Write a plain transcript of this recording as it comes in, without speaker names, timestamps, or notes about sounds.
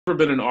never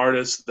been an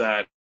artist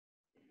that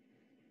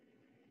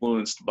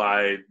influenced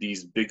by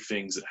these big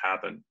things that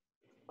happen,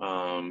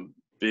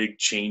 big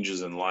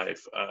changes in life,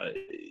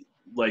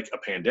 like a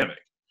pandemic.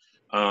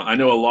 I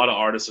know a lot of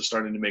artists are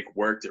starting to make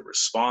work that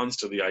responds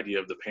to the idea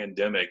of the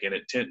pandemic, and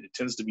it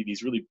tends to be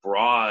these really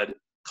broad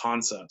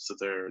concepts that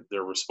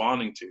they're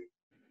responding to.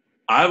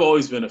 I've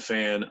always been a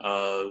fan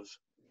of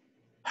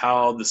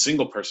how the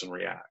single person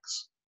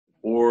reacts,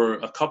 or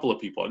a couple of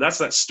people. That's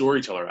that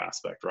storyteller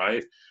aspect,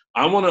 right?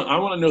 I want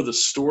to know the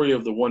story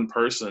of the one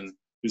person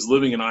who's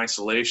living in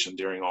isolation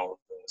during all of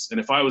this.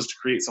 And if I was to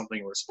create something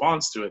in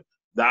response to it,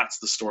 that's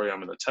the story I'm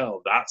going to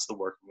tell. That's the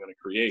work I'm going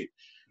to create.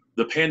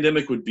 The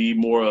pandemic would be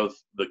more of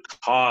the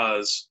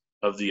cause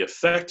of the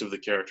effect of the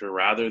character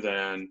rather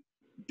than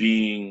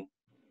being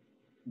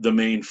the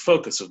main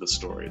focus of the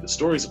story. The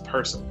story is a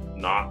person,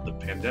 not the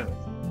pandemic.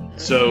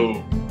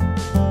 So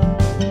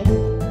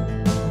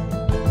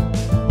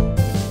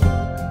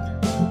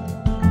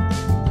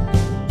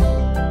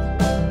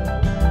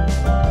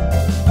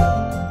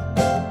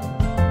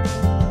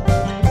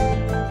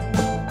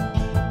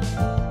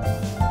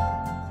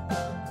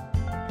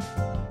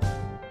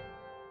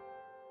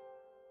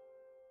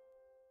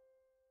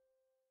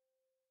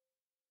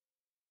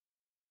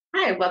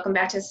Hi, welcome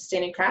back to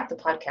Sustaining Craft, the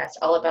podcast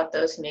all about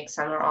those who make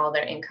some or all of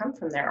their income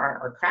from their art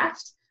or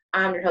craft.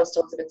 I'm your host,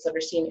 Elizabeth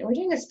Silverstein, and we're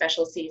doing a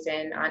special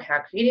season on how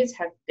creatives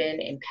have been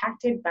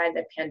impacted by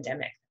the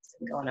pandemic that's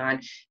been going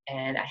on.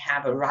 And I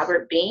have a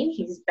Robert Bean.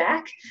 He's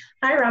back.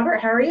 Hi, Robert.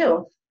 How are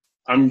you?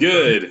 I'm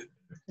good.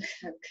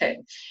 Good.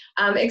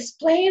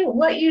 Explain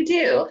what you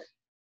do.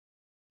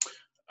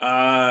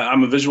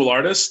 I'm a visual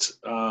artist.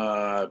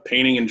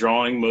 Painting and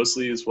drawing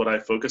mostly is what I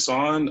focus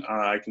on.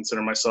 I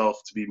consider myself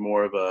to be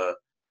more of a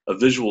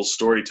visual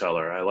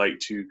storyteller. I like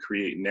to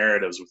create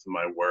narratives within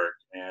my work,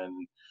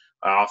 and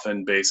I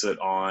often base it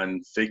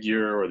on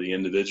figure or the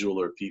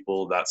individual or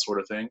people, that sort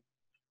of thing.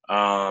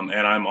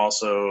 And I'm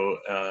also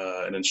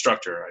an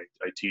instructor.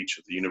 I teach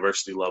at the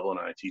university level, and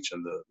I teach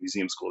in the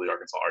museum school, the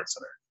Arkansas Art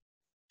Center.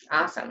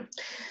 Awesome.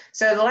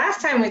 So the last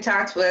time we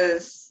talked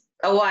was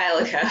a while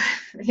ago.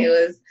 It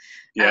was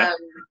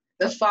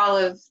the fall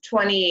of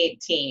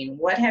 2018.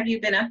 What have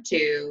you been up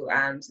to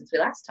since we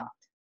last talked?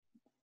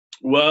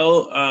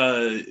 Well,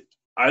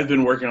 I've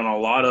been working on a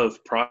lot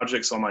of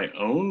projects on my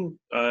own.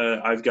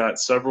 I've got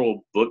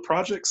several book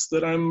projects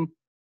that I'm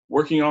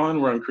working on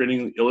where I'm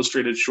creating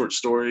illustrated short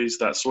stories,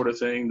 that sort of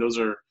thing. Those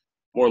are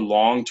more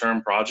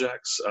long-term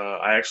projects.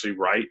 I actually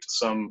write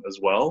some as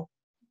well.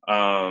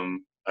 I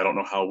don't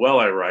know how well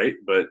I write,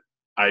 but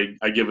I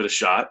give it a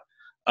shot.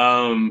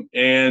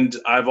 And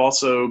I've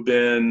also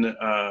been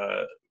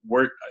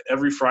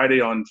every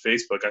Friday on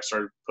Facebook. I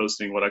started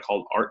posting what I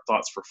called Art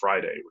Thoughts for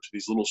Friday, which are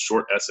these little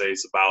short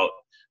essays about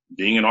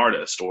being an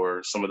artist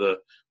or some of the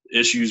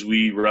issues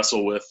we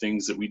wrestle with,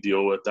 things that we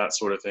deal with, that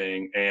sort of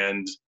thing.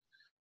 And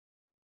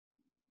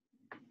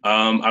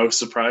I was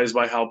surprised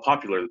by how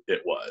popular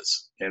it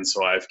was. And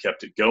so I've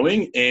kept it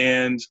going,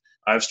 and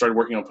I've started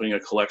working on putting a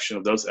collection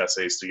of those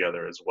essays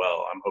together as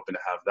well. I'm hoping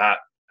to have that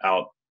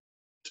out,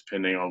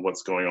 depending on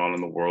what's going on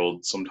in the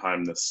world,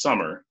 sometime this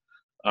summer.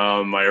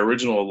 My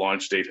original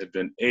launch date had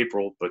been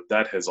April, but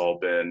that has all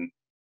been,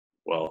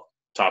 well,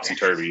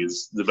 topsy-turvy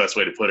is the best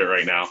way to put it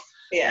right now.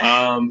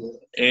 Yeah.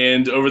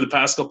 And over the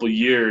past couple of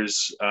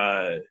years,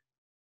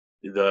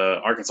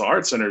 the Arkansas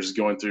Art Center is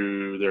going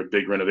through their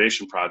big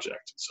renovation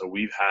project. So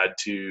we've had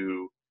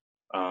to,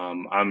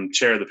 I'm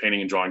chair of the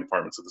painting and drawing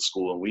departments of the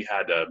school, and we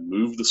had to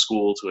move the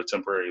school to a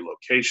temporary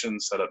location,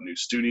 set up new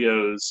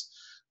studios,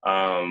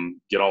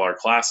 get all our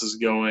classes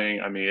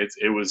going. I mean,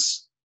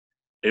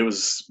 it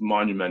was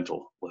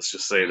monumental, let's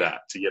just say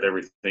that, to get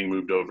everything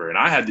moved over. And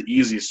I had the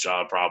easiest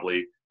job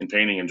probably in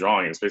painting and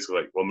drawing. It was basically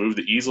like, well, move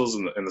the easels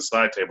and the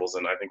side tables,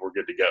 and I think we're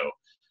good to go.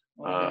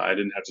 I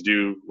didn't have to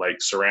do like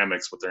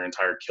ceramics with their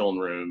entire kiln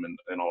room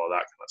and all of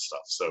that kind of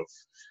stuff. So,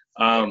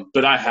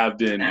 but I have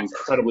been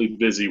incredibly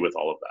busy with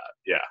all of that.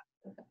 Yeah.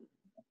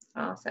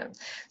 Awesome.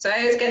 So I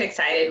always get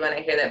excited when I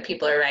hear that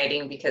people are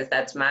writing, because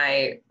that's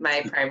my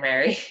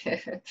primary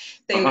thing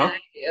that I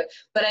do.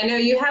 But I know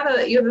you have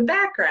a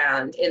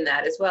background in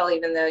that as well.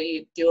 Even though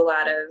you do a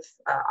lot of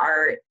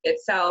art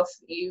itself,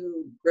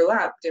 you grew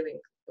up doing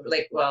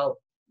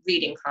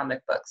reading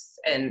comic books,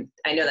 and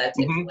I know that's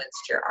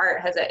influenced your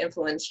art. Has that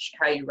influenced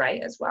how you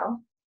write as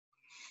well?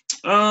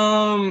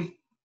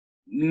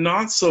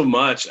 Not so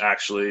much,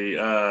 actually.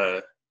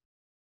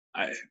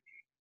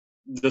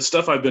 The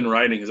stuff I've been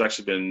writing has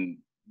actually been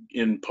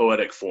in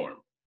poetic form,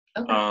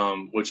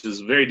 which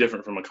is very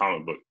different from a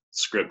comic book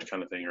script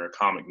kind of thing or a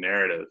comic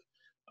narrative.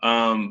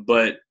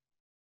 But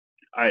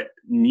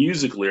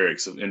music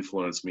lyrics have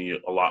influenced me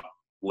a lot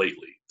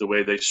lately. The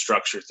way they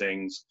structure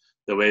things,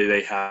 the way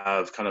they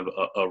have kind of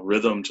a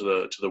rhythm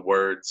to the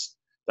words,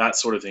 that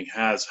sort of thing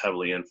has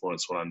heavily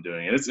influenced what I'm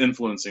doing, and it's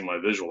influencing my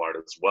visual art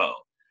as well.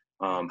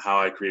 How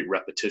I create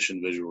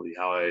repetition visually,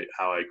 how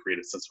I create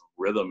a sense of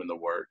rhythm in the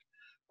work.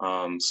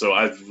 So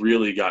I've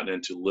really gotten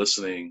into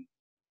listening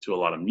to a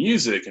lot of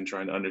music and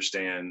trying to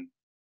understand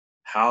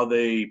how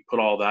they put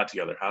all that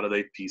together. How do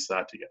they piece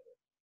that together?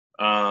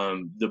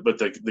 But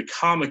the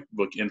comic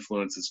book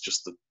influence is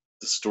just the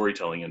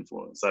storytelling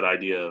influence, that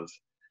idea of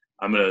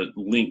I'm going to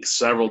link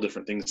several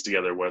different things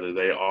together, whether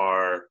they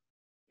are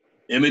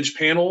image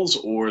panels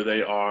or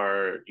they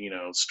are,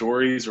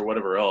 stories or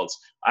whatever else.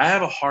 I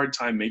have a hard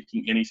time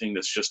making anything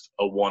that's just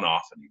a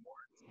one-off anymore.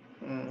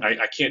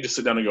 I can't just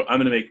sit down and go, I'm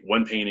going to make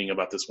one painting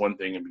about this one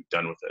thing and be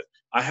done with it.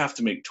 I have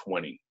to make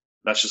 20.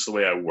 That's just the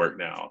way I work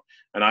now.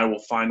 And I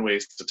will find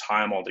ways to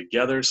tie them all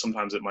together.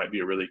 Sometimes it might be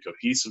a really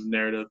cohesive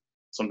narrative.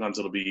 Sometimes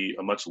it'll be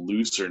a much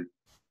looser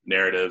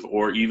narrative,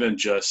 or even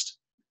just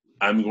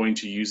I'm going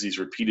to use these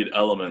repeated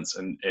elements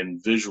and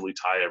visually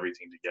tie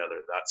everything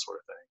together, that sort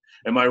of thing.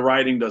 And my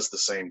writing does the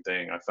same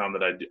thing. I found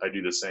that I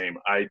do the same.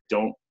 I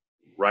don't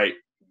write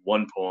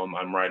one poem.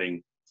 I'm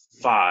writing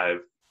 5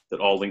 that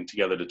all link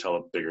together to tell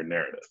a bigger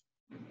narrative.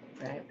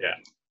 Right. Yeah.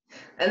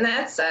 And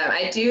that's,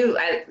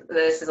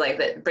 this is like,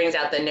 that brings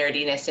out the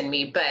nerdiness in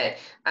me, but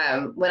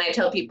when I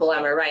tell people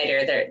I'm a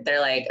writer,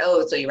 they're like,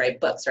 oh, so you write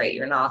books, right?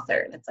 You're an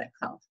author. And it's like,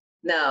 oh,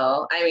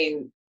 no, I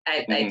mean,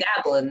 I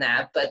dabble in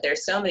that, but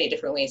there's so many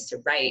different ways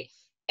to write.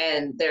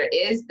 And there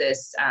is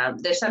this,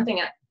 there's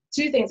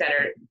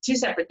two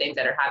separate things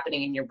that are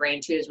happening in your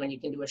brain too, is when you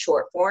can do a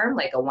short form,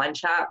 like a one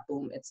shot,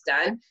 boom, it's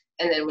done.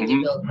 And then when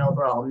you build an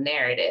overall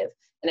narrative,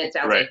 and it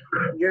sounds like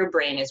your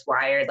brain is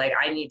wired, like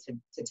I need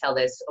to tell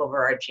this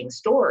overarching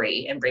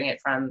story and bring it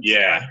from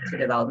to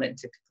development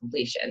to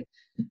completion.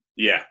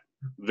 Yeah,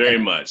 very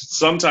much.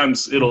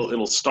 Sometimes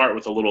it'll start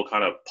with a little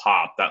kind of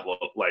pop that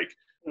like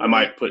I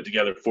might put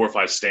together 4 or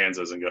 5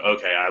 stanzas and go,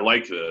 okay, I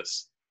like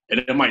this. And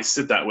it might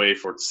sit that way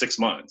for 6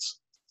 months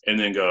and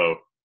then go,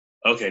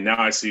 okay, now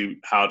I see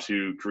how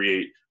to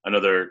create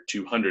another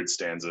 200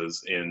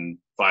 stanzas in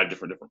 5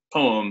 different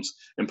poems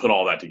and put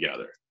all that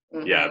together.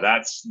 Yeah,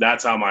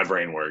 that's how my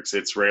brain works.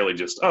 It's rarely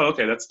just, oh,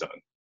 okay, that's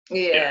done.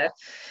 Yeah.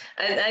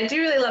 I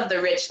do really love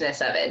the richness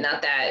of it.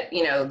 Not that,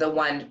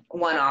 the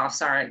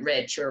one-offs aren't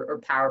rich or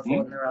powerful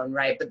in their own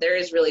right, but there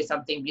is really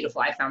something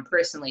beautiful I found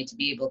personally to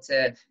be able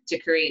to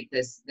create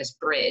this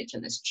bridge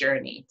and this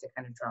journey to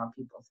kind of draw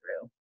people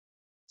through.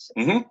 So,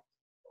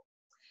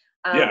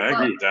 I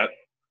agree with that.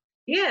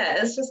 Yeah,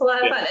 it's just a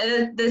lot of fun.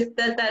 And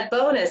that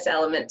bonus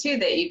element too,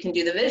 that you can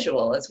do the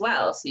visual as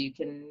well. So you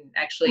can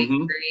actually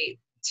create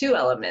 2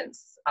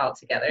 elements all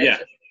together. Yeah.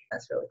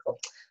 That's really cool.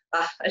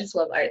 I just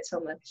love art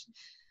so much.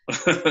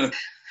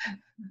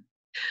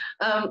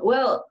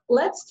 Well,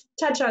 let's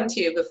touch on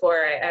 2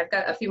 before I've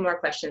got a few more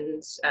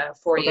questions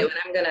for you.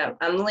 And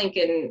I'm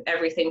linking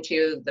everything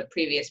to the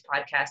previous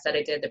podcast that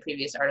I did, the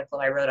previous article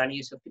I wrote on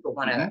you. So if people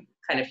want to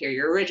kind of hear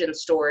your origin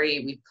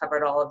story, we've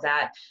covered all of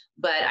that.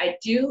 But I've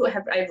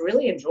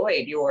really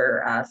enjoyed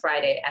your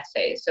Friday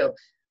essay. So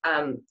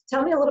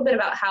tell me a little bit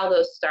about how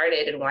those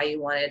started and why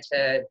you wanted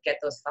to get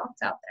those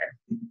thoughts out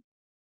there.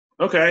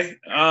 Okay.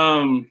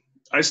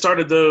 I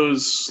started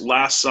those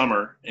last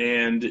summer,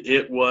 and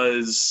I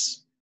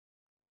was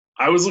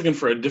looking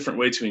for a different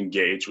way to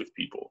engage with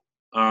people.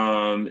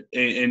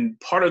 And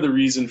part of the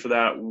reason for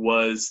that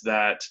was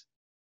that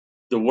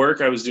the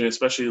work I was doing,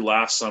 especially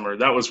last summer,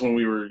 that was when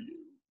we were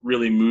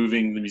really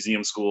moving the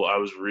museum school. I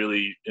was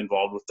really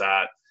involved with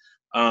that.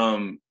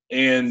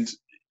 And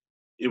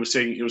it was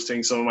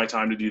taking some of my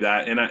time to do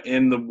that.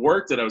 And the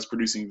work that I was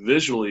producing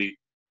visually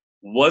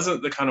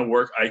wasn't the kind of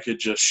work I could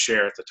just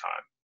share at the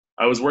time.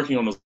 I was working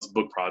on those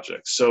book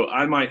projects. So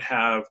I might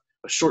have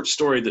a short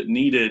story that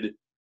needed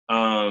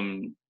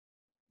 12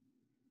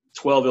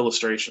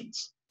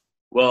 illustrations.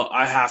 Well,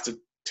 I have to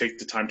take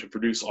the time to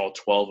produce all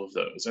 12 of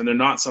those. And they're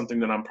not something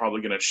that I'm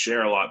probably going to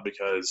share a lot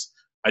because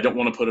I don't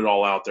want to put it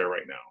all out there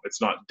right now. It's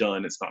not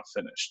done. It's not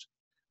finished.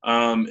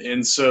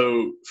 And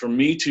so for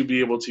me to be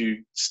able to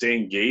stay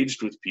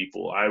engaged with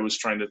people, I was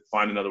trying to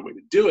find another way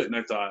to do it. And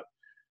I thought,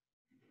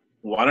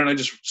 why don't I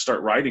just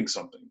start writing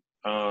something?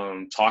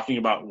 Talking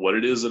about what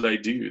it is that I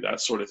do,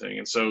 that sort of thing.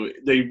 And so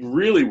they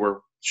really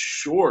were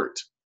short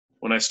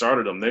when I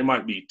started them. They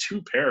might be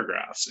 2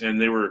 paragraphs,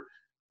 and they were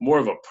more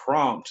of a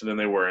prompt than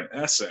they were an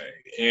essay.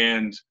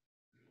 And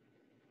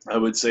I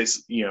would say,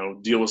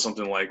 deal with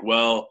something like,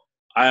 well,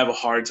 I have a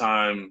hard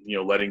time,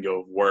 letting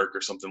go of work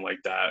or something like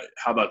that.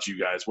 How about you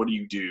guys? What do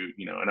you do?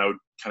 And I would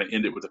kind of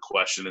end it with a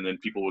question, and then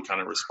people would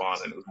kind of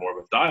respond, and it was more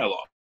of a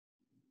dialogue.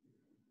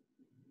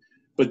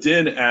 But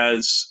then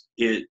as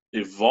it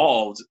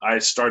evolved, I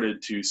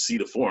started to see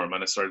the form,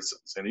 and I started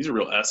saying, these are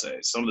real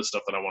essays. Some of the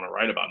stuff that I want to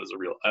write about is a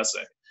real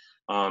essay.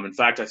 In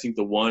fact, I think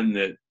the one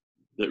that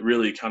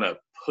really kind of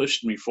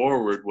pushed me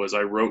forward was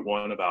I wrote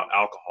one about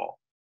alcohol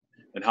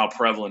and how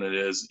prevalent it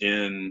is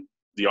in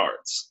the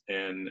arts,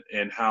 and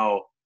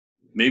how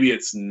maybe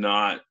it's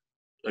not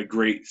a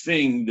great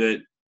thing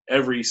that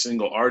every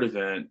single art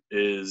event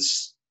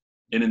is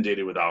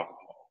inundated with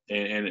alcohol,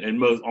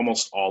 and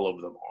almost all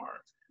of them are.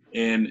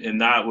 And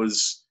that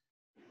was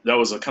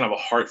a kind of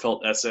a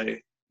heartfelt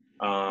essay.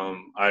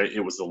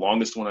 It was the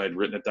longest one I had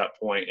written at that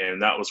point,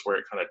 and that was where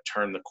it kind of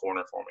turned the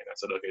corner for me. I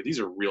said, okay, these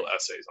are real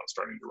essays I'm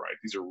starting to write.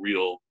 These are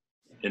real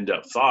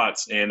in-depth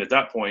thoughts. And at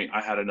that point,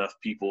 I had enough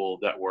people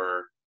that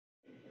were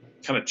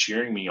kind of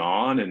cheering me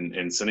on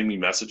and sending me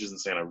messages and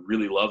saying, I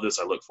really love this.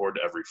 I look forward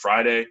to every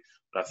Friday.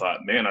 But I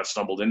thought, man, I've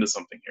stumbled into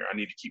something here. I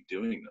need to keep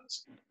doing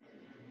this.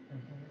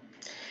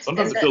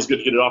 Sometimes And it feels good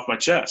to get it off my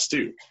chest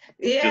too.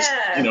 Just,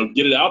 yeah.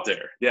 get it out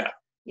there. Yeah.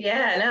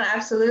 Yeah, no,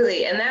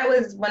 absolutely. And that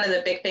was one of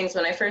the big things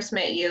when I first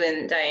met you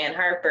and Diane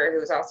Harper, who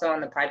was also on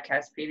the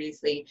podcast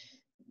previously.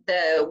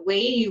 The way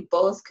you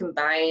both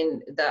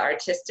combine the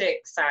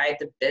artistic side,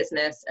 the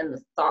business, and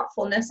the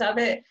thoughtfulness of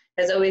it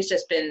has always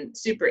just been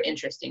super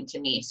interesting to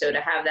me. So to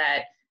have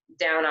that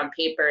down on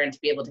paper and to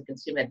be able to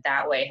consume it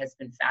that way has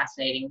been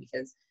fascinating,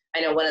 because I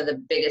know one of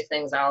the biggest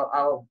things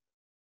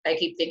I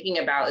keep thinking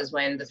about is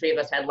when the three of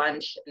us had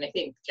lunch, and I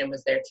think Jim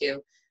was there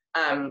too,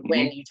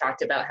 when you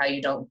talked about how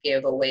you don't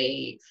give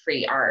away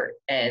free art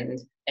and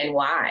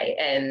why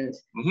and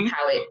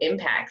how it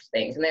impacts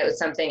things. And that was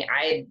something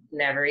I'd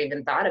never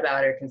even thought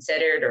about or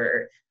considered,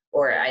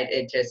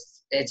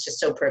 it's just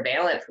so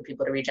prevalent for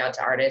people to reach out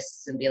to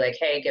artists and be like,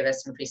 hey, give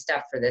us some free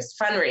stuff for this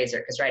fundraiser.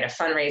 Because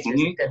a fundraiser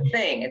is a good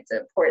thing. It's an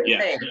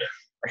important thing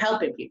for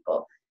helping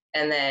people.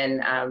 And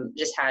then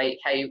just how you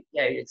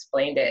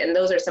explained it. And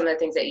those are some of the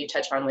things that you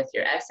touch on with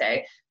your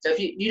essay. So if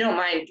you don't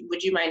mind,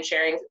 would you mind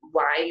sharing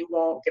why you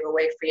won't give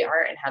away free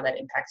art and how that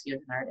impacts you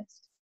as an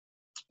artist?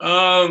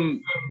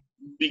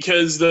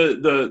 Because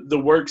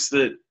the works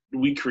that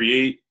we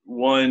create,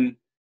 one,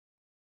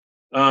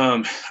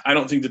 I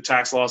don't think the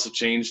tax laws have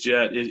changed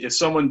yet. If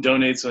someone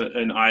donates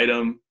an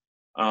item,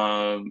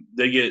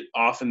 they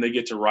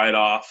get to write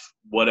off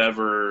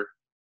whatever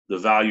the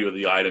value of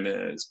the item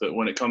is. But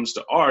when it comes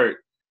to art,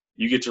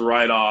 you get to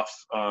write off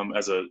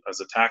as a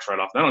tax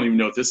write-off. And I don't even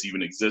know if this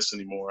even exists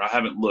anymore. I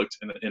haven't looked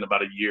in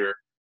about a year.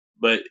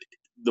 But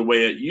the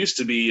way it used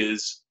to be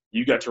is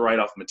you got to write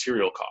off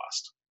material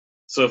cost.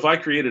 So if I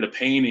created a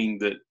painting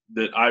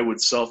that I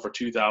would sell for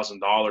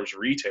 $2,000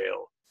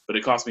 retail, but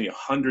it cost me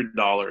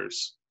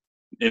 $100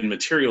 in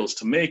materials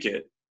to make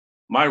it,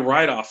 my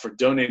write-off for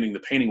donating the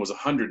painting was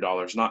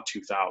 $100, not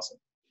 $2,000.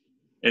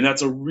 And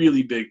that's a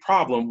really big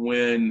problem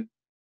when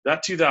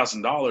that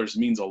 $2,000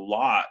 means a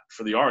lot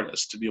for the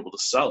artist to be able to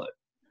sell it.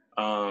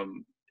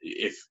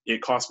 If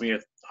it costs me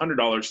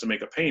 $100 to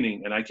make a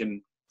painting and I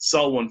can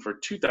sell one for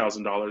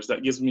 $2,000,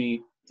 that gives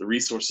me the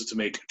resources to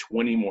make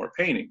 20 more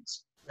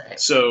paintings. Right.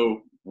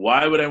 So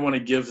why would I want to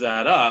give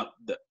that up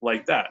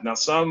like that? Now,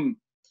 some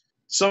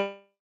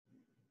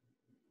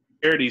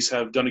charities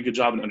have done a good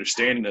job in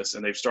understanding this,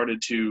 and they've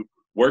started to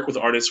work with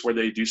artists where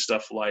they do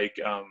stuff like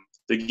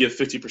they give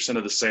 50%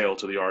 of the sale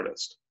to the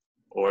artist,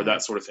 or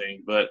that sort of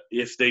thing. But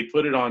if they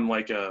put it on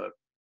like a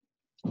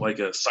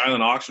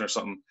silent auction or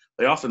something,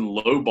 they often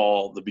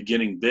lowball the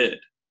beginning bid.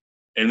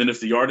 And then if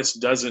the artist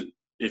doesn't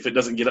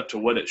get up to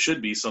what it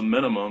should be, some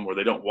minimum, or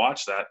they don't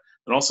watch that,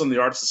 then all of a sudden the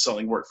artist is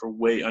selling work for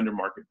way under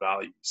market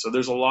value. So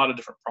there's a lot of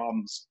different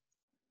problems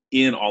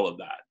in all of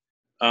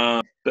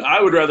that. But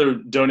I would rather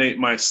donate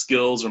my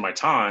skills or my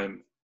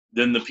time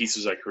than the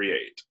pieces I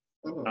create.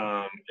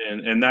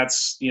 And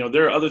that's,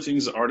 there are other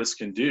things that artists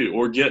can do,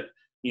 or get,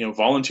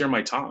 volunteer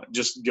my time,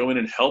 just go in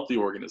and help the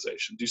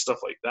organization, do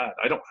stuff like that.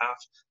 I don't have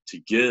to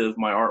give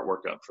my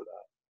artwork up for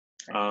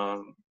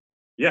that.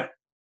 Yeah.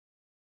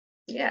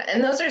 Yeah,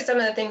 and those are some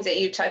of the things that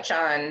you touch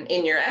on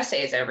in your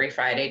essays every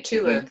Friday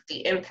too, of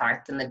the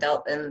impact and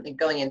and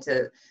going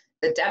into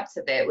the depths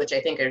of it, which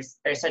I think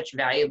are such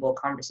valuable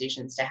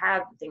conversations to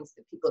have, things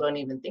that people don't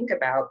even think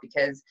about,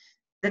 because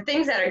the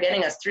things that are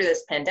getting us through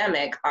this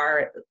pandemic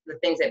are the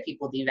things that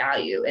people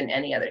devalue in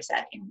any other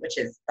setting, which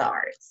is the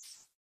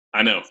arts.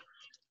 I know.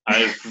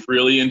 I've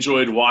really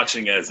enjoyed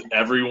watching as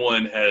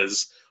everyone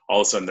has,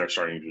 all of a sudden they're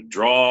starting to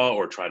draw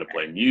or try to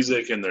play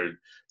music, and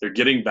they're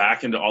getting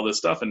back into all this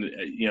stuff. And,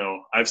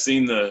 I've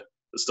seen the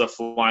stuff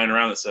flying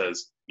around that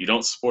says, you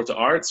don't support the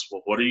arts?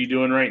 Well, what are you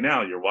doing right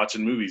now? You're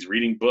watching movies,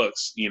 reading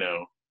books,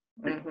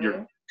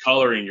 you're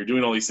coloring, you're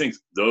doing all these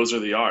things. Those are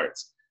the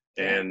arts.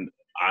 Yeah. And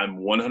I'm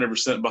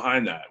 100%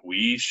 behind that.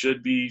 We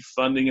should be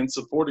funding and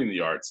supporting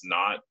the arts,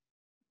 not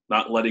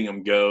letting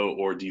them go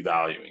or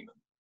devaluing them.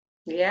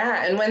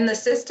 Yeah, and when the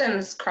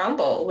systems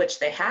crumble, which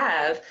they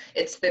have,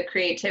 it's the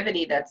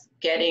creativity that's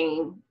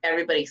getting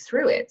everybody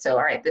through it. So,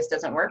 all right, this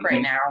doesn't work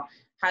right now.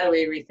 How do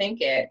we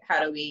rethink it?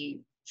 How do we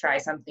try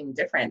something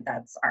different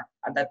that's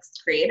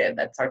creative,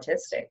 that's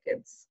artistic?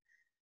 It's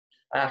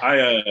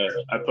I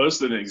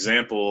posted an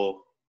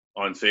example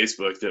on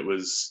Facebook that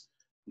was,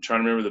 I'm trying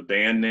to remember the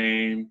band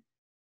name.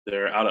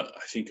 They're out of,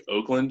 I think,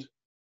 Oakland,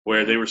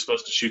 where they were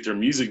supposed to shoot their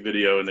music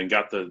video, and then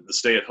got the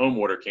stay-at-home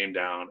order came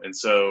down. And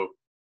so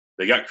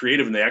they got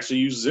creative and they actually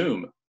used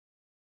Zoom.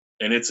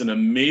 And it's an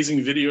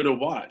amazing video to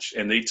watch.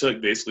 And they took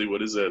basically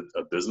what is a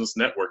business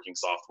networking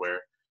software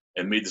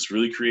and made this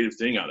really creative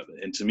thing out of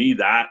it. And to me,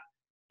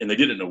 and they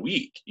did it in a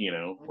week,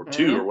 or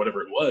two, or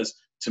whatever it was.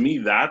 To me,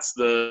 that's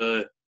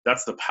the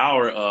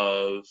power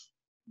of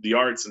the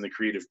arts and the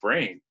creative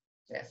brain.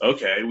 Yes.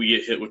 Okay, we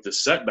get hit with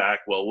this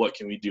setback. Well, what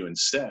can we do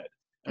instead?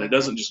 And it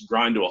doesn't just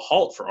grind to a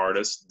halt for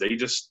artists. They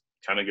just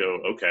kind of go,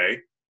 okay,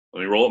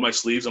 let me roll up my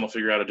sleeves and I'll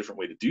figure out a different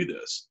way to do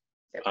this.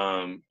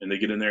 And they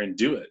get in there and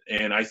do it.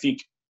 And I think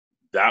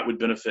that would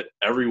benefit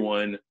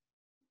everyone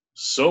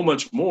so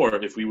much more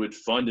if we would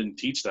fund and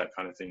teach that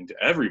kind of thing to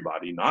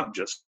everybody, not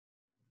just.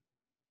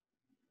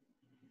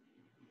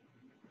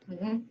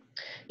 Mm-hmm.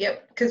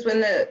 Yep, because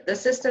when the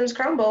systems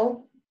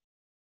crumble,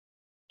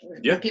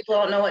 Yeah. when people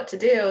don't know what to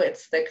do,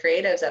 it's the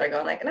creatives that are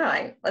going like,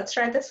 no, let's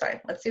try it this way.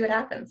 Let's see what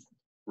happens.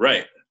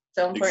 Right.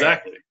 So important.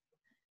 Exactly.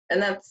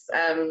 And that's,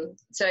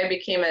 so I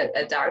became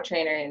a dog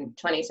trainer in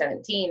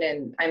 2017,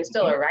 and I'm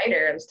still a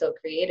writer, I'm still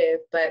creative,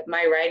 but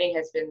my writing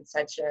has been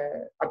such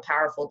a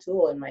powerful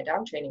tool in my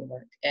dog training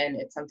work. And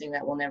it's something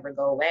that will never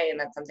go away. And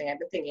that's something I've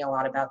been thinking a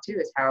lot about too,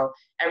 is how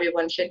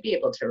everyone should be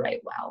able to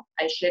write well.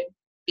 I should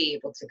be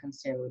able to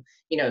consume,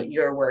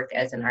 your work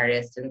as an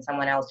artist, and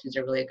someone else who's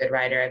a really good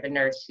writer. I have a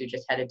nurse who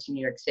just headed to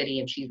New York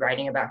City, and she's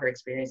writing about her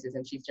experiences,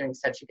 and she's doing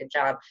such a good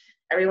job.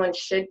 Everyone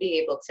should be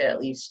able to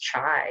at least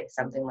try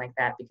something like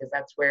that, because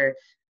that's where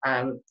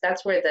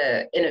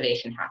the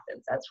innovation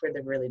happens. That's where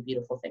the really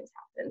beautiful things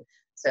happen.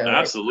 So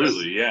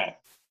absolutely, yeah.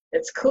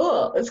 It's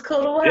cool. It's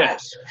cool to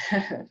watch.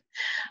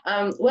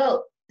 Yeah.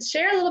 Well,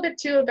 share a little bit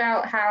too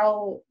about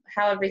how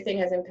everything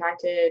has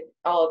impacted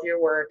all of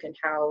your work, and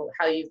how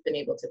you've been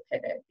able to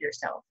pivot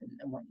yourself,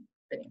 and what you've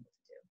been able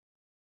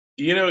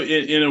to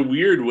do. In a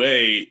weird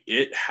way,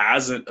 it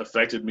hasn't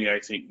affected me, I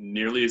think,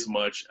 nearly as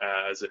much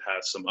as it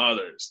has some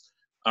others.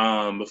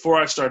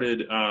 Before I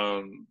started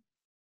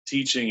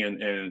teaching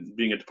and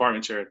being a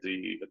department chair at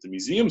the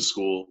museum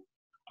school,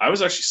 I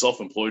was actually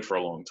self-employed for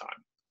a long time.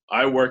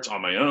 I worked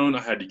on my own.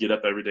 I had to get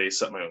up every day,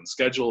 set my own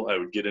schedule. I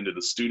would get into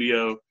the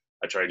studio.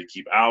 I tried to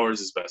keep hours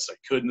as best I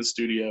could in the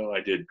studio. I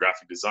did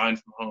graphic design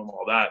from home,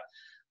 all that.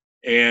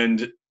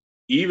 And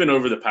even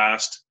over the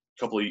past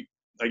couple of,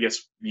 I guess,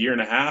 year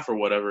and a half or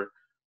whatever,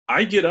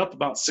 I get up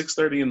about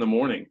 6:30 in the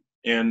morning,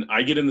 and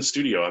I get in the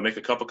studio. I make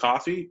a cup of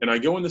coffee, and I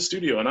go in the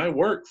studio, and I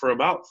work for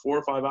about 4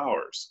 or 5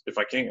 hours if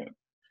I can.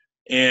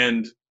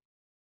 And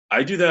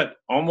I do that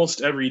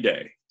almost every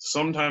day.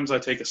 Sometimes I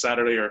take a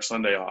Saturday or a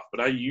Sunday off, but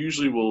I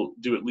usually will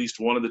do at least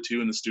one of the two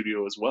in the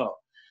studio as well.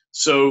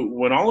 So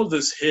when all of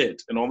this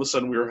hit, and all of a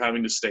sudden we were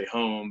having to stay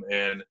home,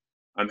 and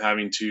I'm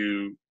having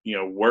to,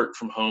 work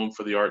from home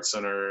for the art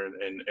center,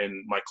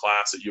 and my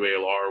class at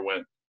UALR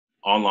went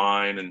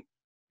online, and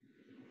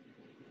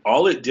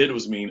all it did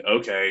was mean,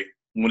 okay,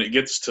 when it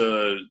gets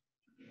to,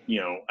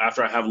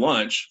 after I have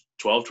lunch,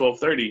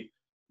 12:30,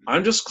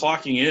 I'm just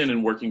clocking in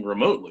and working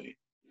remotely.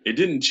 It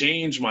didn't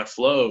change my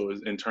flow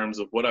in terms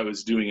of what I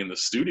was doing in the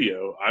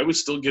studio. I was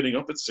still getting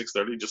up at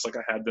 6:30, just like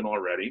I had been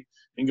already,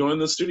 and going in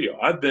the studio.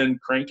 I've been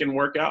cranking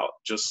work out.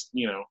 Just,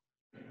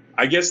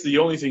 I guess the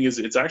only thing is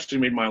it's actually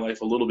made my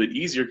life a little bit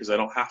easier, because I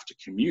don't have to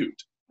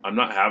commute. I'm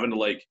not having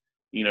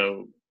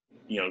to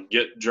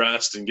get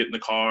dressed and get in the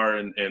car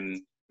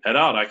and head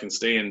out. I can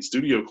stay in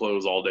studio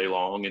clothes all day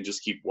long and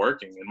just keep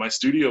working. And my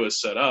studio is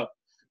set up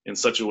in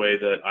such a way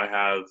that I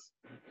have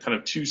kind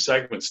of two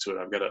segments to it.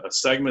 I've got a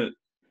segment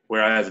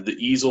where I have the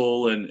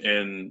easel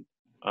and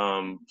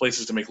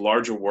places to make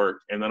larger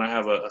work. And then I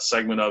have a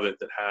segment of it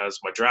that has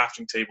my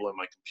drafting table and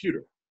my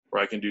computer,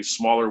 where I can do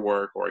smaller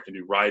work, or I can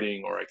do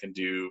writing, or I can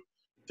do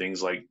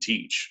things like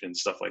teach and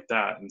stuff like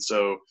that. And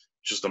so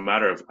it's just a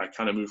matter of, I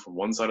kind of move from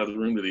one side of the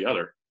room to the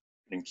other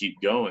and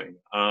keep going.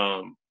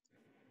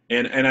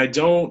 And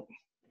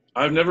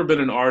I've never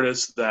been an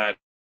artist that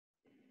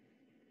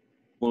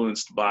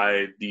influenced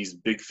by these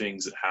big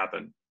things that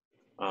happen,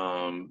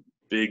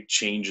 big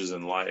changes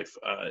in life,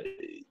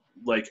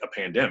 like a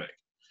pandemic.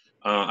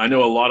 I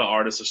know a lot of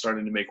artists are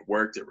starting to make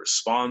work that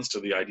responds to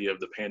the idea of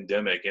the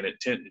pandemic, and it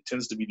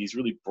tends to be these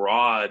really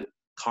broad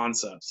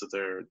concepts that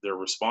they're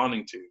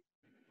responding to.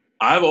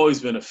 I've always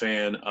been a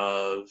fan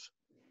of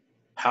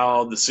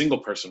how the single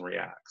person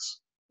reacts,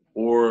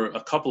 or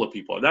a couple of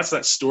people. That's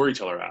that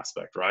storyteller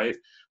aspect, right?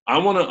 I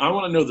want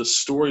to know the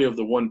story of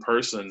the one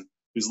person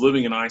who's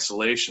living in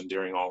isolation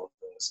during all of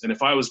this. And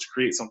if I was to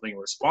create something in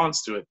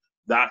response to it,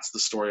 that's the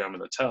story I'm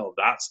going to tell.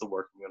 That's the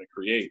work I'm going to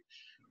create.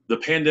 The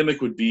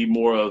pandemic would be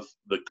more of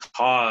the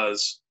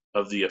cause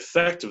of the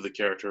effect of the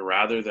character,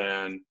 rather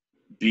than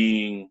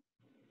being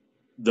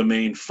the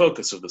main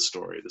focus of the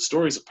story. The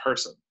story is a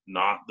person,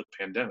 not the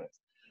pandemic.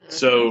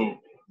 So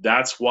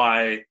that's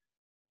why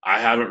I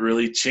haven't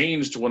really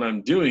changed what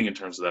I'm doing in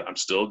terms of that. I'm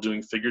still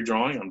doing figure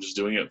drawing. I'm just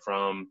doing it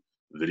from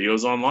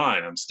videos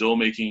online. I'm still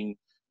making,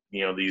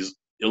 these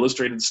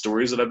illustrated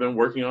stories that I've been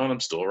working on. I'm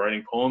still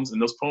writing poems,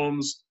 and those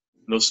poems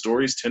and those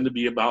stories tend to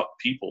be about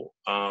people.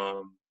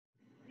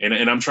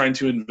 And I'm trying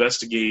to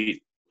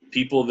investigate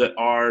people that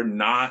are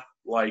not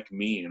like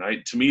me.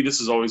 And to me,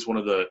 this is always one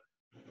of the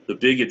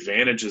big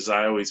advantages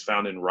I always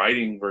found in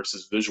writing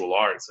versus visual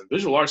arts. And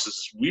visual arts is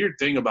this weird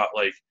thing about,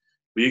 like,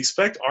 we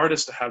expect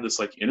artists to have this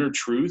like inner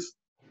truth,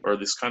 or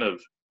this kind of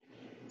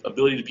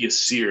ability to be a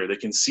seer. They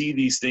can see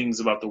these things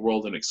about the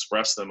world and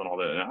express them and all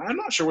that. And I'm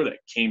not sure where that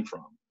came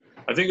from.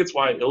 I think it's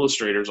why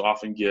illustrators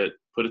often get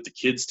put at the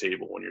kids'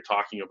 table when you're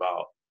talking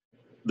about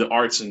the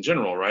arts in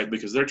general, right?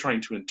 Because they're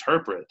trying to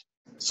interpret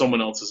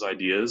someone else's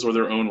ideas or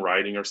their own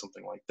writing or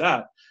something like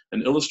that.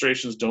 And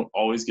illustrations don't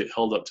always get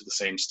held up to the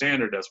same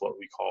standard as what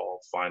we call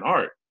fine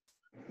art.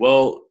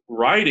 Well,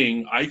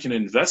 writing, I can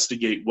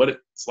investigate what it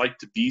it's like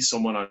to be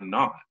someone I'm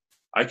not.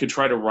 I could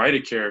try to write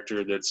a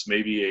character that's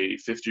maybe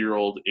a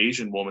 50-year-old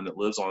Asian woman that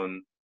lives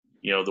on,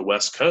 the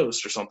West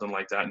Coast or something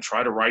like that, and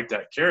try to write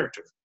that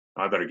character.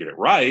 Now, I better get it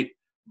right,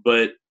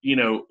 but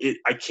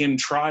I can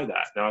try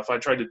that. Now, if I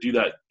tried to do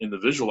that in the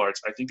visual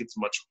arts, I think it's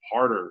much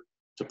harder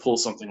to pull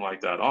something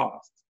like that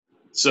off.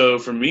 So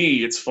for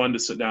me, it's fun to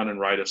sit down and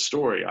write a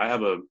story. I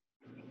have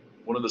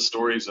one of the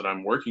stories that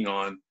I'm working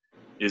on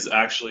is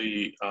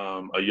actually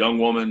a young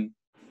woman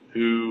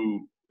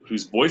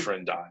whose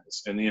boyfriend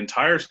dies, and the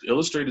entire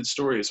illustrated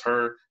story is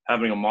her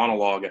having a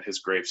monologue at his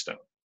gravestone.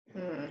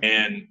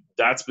 And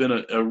that's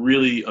been a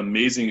really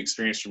amazing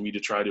experience for me to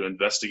try to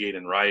investigate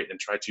and write and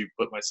try to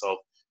put myself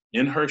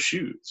in her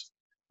shoes,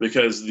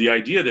 because the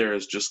idea there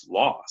is just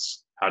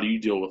loss. How do you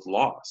deal with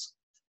loss?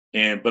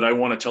 But I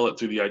want to tell it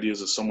through the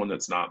ideas of someone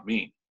that's not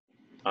me.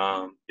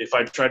 If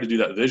I tried to do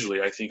that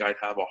visually, I think I'd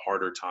have a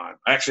harder time.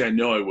 Actually, I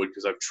know I would,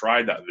 because I've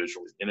tried that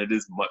visually, and it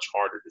is much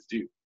harder to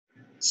do.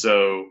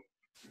 So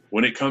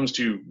when it comes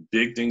to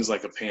big things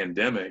like a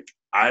pandemic,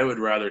 I would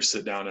rather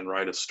sit down and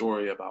write a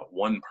story about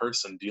one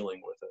person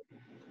dealing with it.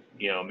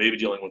 Maybe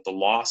dealing with the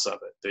loss of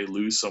it. They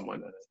lose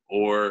someone in it,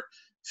 or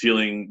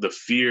feeling the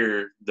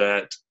fear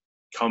that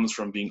comes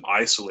from being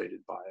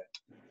isolated by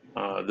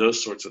it.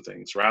 Those sorts of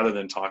things, rather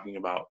than talking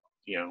about,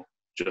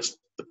 just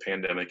the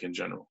pandemic in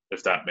general,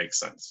 if that makes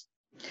sense.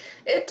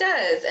 It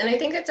does. And I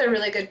think it's a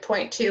really good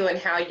point too, in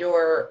how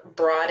you're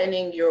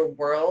broadening your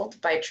world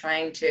by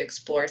trying to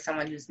explore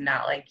someone who's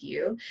not like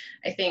you.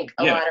 I think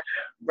a lot of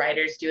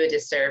writers do a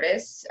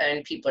disservice,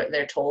 and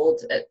they're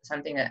told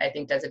something that I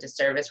think does a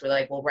disservice. We're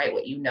like, well, write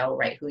what you know,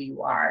 write who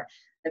you are.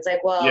 It's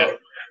like, well,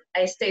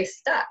 I stay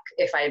stuck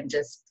if I'm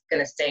just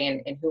going to stay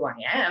in who I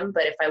am.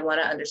 But if I want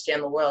to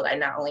understand the world, I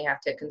not only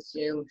have to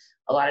consume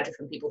a lot of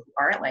different people who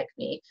aren't like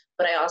me,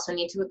 but I also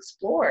need to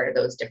explore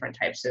those different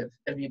types of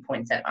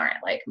viewpoints that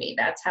aren't like me.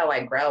 That's how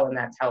I grow, and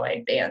that's how I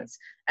advance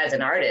as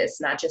an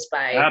artist, not just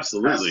by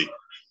absolutely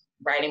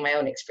writing my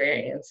own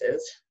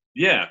experiences.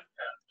 Yeah.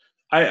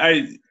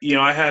 I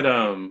had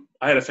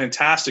a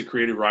fantastic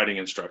creative writing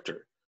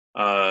instructor,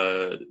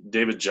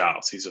 David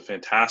Giles. He's a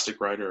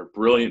fantastic writer, a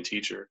brilliant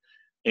teacher.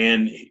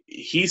 And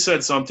he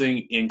said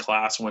something in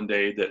class one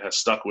day that has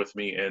stuck with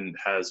me and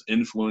has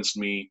influenced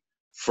me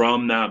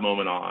from that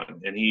moment on.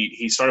 And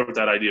he started with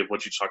that idea of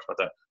what you talked about,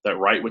 that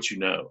write what you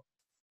know.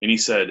 And he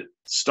said,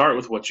 start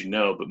with what you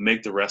know, but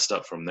make the rest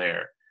up from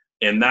there.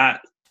 And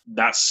that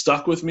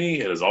stuck with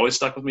me. It has always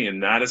stuck with me.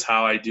 And that is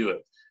how I do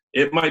it.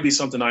 It might be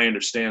something I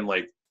understand,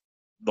 like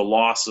the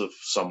loss of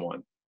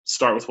someone.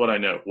 Start with what I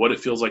know, what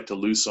it feels like to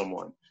lose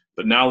someone.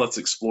 But now let's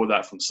explore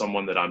that from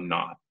someone that I'm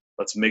not.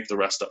 Let's make the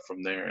rest up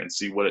from there and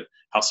see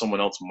how someone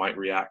else might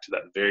react to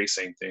that very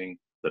same thing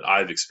that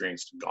I've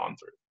experienced and gone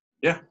through.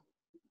 Yeah.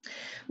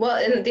 Well,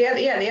 and the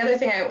other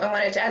thing I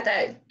wanted to add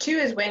that too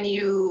is when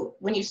you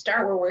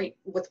start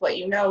with what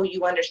you know,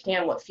 you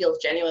understand what feels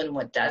genuine and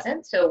what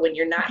doesn't. So when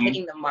you're not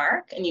hitting the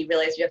mark and you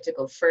realize you have to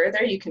go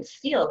further, you can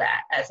feel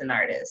that as an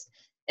artist.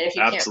 And if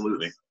you can't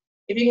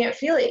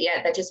feel it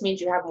yet, that just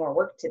means you have more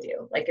work to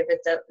do. Like if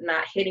it's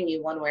not hitting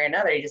you one way or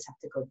another, you just have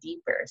to go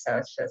deeper. So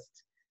it's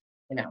just,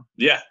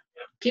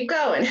 keep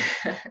going.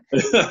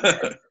 It's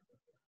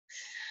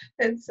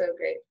so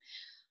great.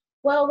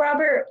 Well,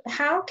 Robert,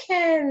 how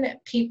can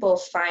people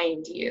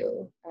find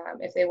you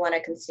if they want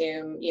to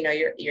consume,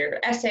 your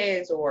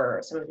essays or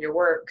some of your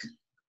work?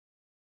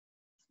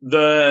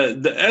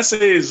 The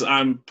essays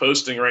I'm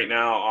posting right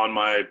now on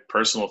my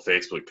personal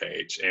Facebook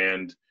page,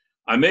 and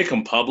I make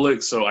them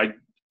public, so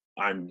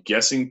I'm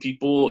guessing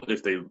people,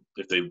 if they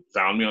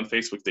found me on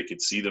Facebook, they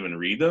could see them and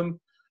read them.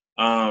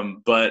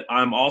 But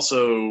I'm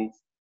also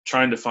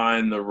trying to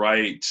find the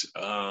right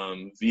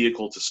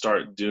vehicle to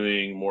start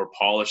doing more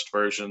polished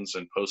versions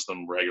and post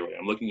them regularly.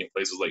 I'm looking at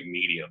places like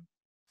Medium,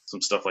 some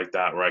stuff like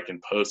that, where I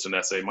can post an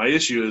essay. My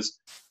issue is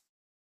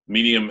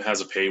Medium has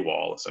a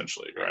paywall,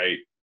 essentially, right?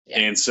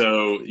 Yeah. And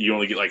so you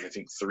only get, I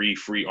think 3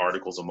 free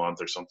articles a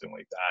month or something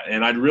like that.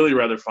 And I'd really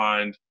rather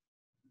find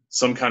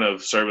some kind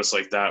of service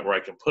like that where I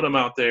can put them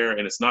out there,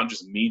 and it's not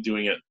just me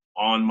doing it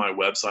on my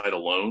website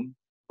alone,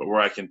 but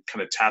where I can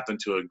kind of tap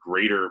into a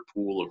greater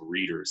pool of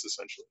readers,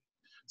 essentially.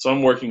 So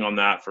I'm working on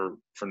that for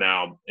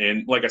now.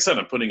 And like I said,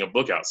 I'm putting a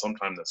book out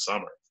sometime this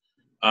summer.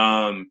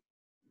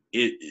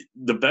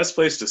 The best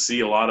place to see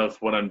a lot of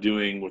what I'm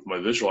doing with my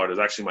visual art is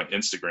actually my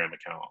Instagram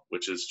account,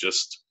 which is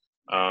just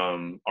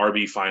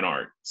RB Fine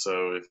Art.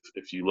 So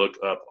if you look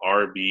up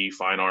RB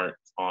Fine Art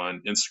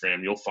on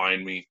Instagram, you'll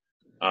find me.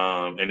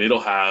 And it'll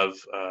have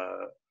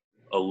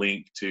a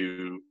link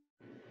to,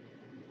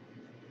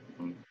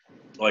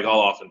 I'll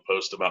often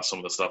post about some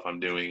of the stuff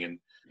I'm doing and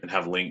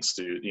have links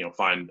to,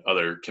 find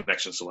other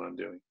connections to what I'm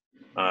doing.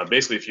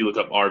 Basically, if you look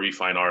up RB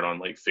Fine Art on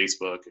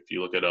Facebook, if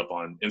you look it up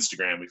on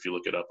Instagram, if you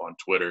look it up on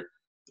Twitter,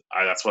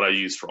 that's what I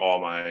use for all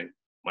my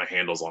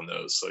handles on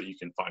those. So you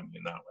can find me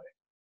in that way.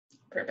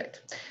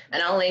 Perfect.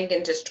 And I'll link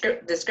in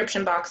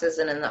description boxes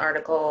and in the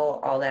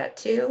article, all that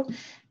too.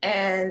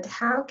 And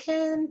how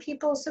can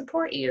people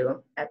support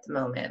you at the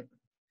moment?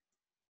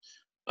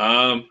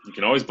 You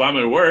can always buy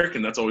my work,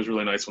 and that's always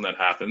really nice when that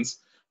happens.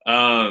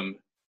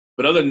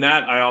 But other than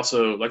that, I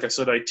also, like I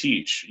said, I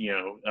teach,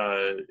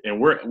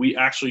 and we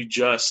actually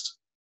just,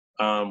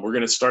 we're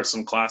going to start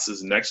some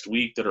classes next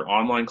week that are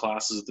online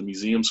classes at the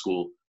museum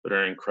school that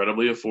are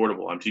incredibly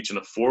affordable. I'm teaching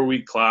a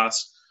 4-week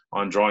class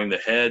on drawing the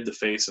head, the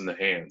face, and the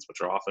hands, which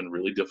are often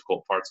really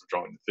difficult parts of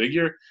drawing the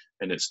figure.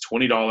 And it's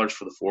 $20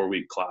 for the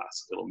 4-week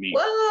class. It'll meet.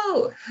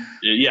 Whoa!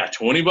 Yeah,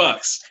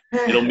 $20.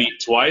 It'll meet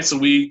twice a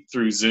week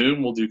through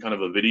Zoom. We'll do kind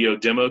of a video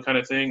demo kind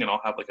of thing, and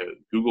I'll have like a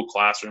Google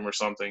Classroom or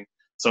something,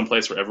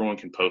 someplace where everyone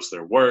can post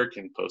their work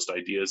and post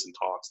ideas and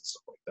talks and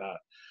stuff like that.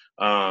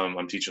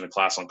 I'm teaching a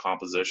class on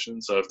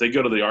composition. So if they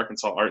go to the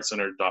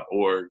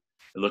arkansasartcenter.org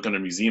and look under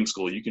museum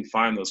school, you can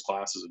find those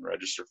classes and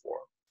register for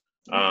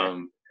them.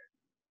 Okay.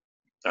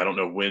 I don't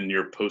know when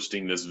you're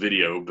posting this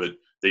video, but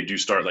they do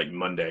start like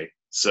Monday.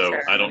 So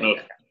sure, I don't know.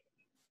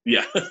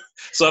 Yeah.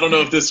 So I don't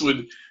know if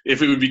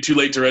it would be too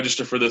late to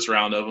register for this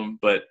round of them,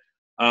 but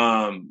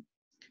I'm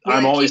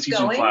always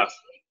teaching class.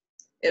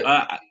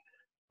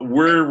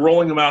 We're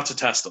rolling them out to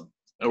test them.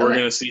 And we're going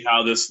to see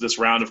how this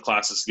round of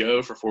classes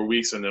go for 4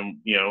 weeks. And then,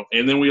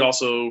 and then we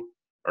also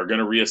are going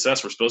to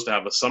reassess. We're supposed to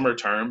have a summer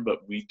term,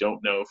 but we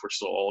don't know if we're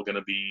still all going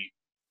to be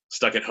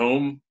stuck at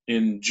home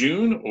in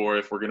June or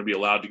if we're going to be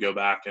allowed to go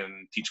back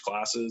and teach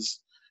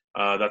classes.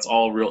 That's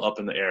all real up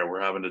in the air. We're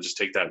having to just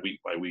take that week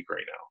by week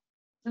right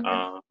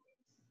now. Okay.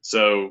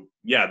 So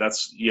yeah,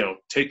 that's,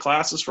 take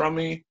classes from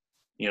me,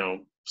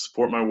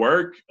 support my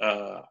work.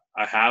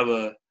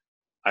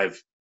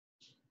 I've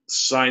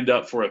signed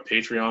up for a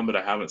Patreon, but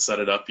I haven't set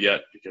it up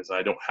yet because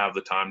I don't have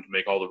the time to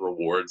make all the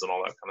rewards and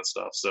all that kind of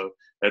stuff. So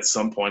at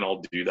some point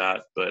I'll do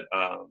that.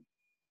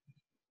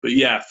 But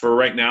yeah, for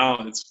right now,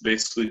 it's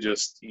basically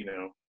just,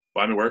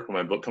 buy my work. When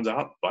my book comes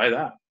out, buy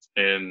that.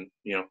 And,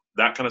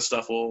 that kind of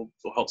stuff will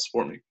help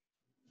support me.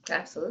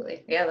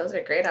 Absolutely. Yeah, those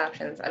are great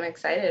options. I'm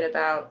excited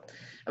about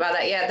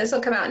that. Yeah, this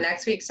will come out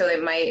next week, so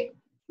it might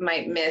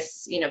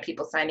miss,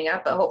 people signing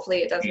up, but hopefully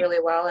it does really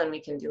well and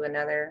we can do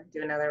another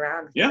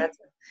round. Yeah.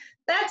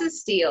 That's a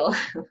steal.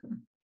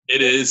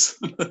 It is.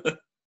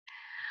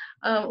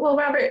 Well,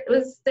 Robert,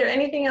 was there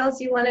anything else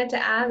you wanted to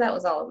add? That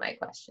was all of my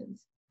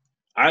questions.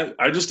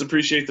 I just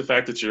appreciate the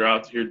fact that you're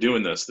out here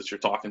doing this, that you're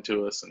talking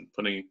to us and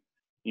putting,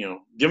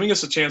 giving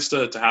us a chance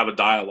to have a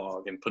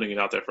dialogue and putting it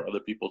out there for other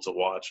people to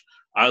watch.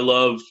 I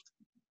love,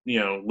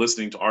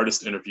 listening to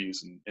artist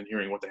interviews and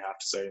hearing what they have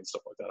to say and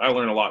stuff like that. I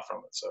learn a lot from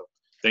it. So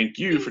thank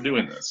you for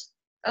doing this.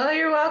 Oh,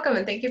 you're welcome.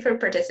 And thank you for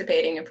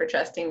participating and for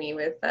trusting me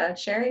with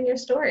sharing your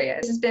story.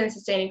 This has been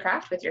Sustaining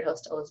Craft with your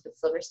host, Elizabeth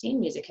Silverstein.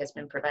 Music has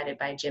been provided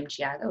by Jim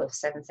Chiago of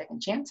 7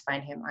 Second Chance.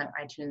 Find him on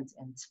iTunes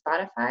and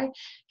Spotify.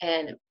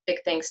 And big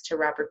thanks to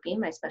Robert Bean,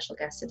 my special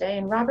guest today.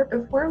 And Robert,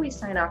 before we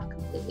sign off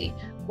completely,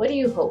 what do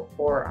you hope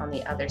for on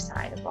the other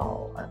side of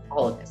all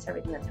of this,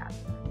 everything that's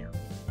happening right now?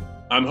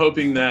 I'm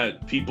hoping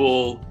that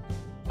people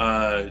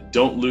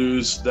don't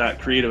lose that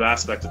creative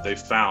aspect that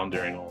they've found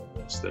during all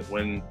of this, that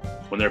when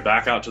they're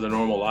back out to their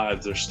normal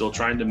lives, they're still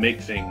trying to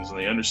make things and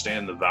they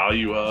understand the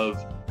value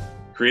of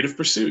creative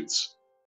pursuits.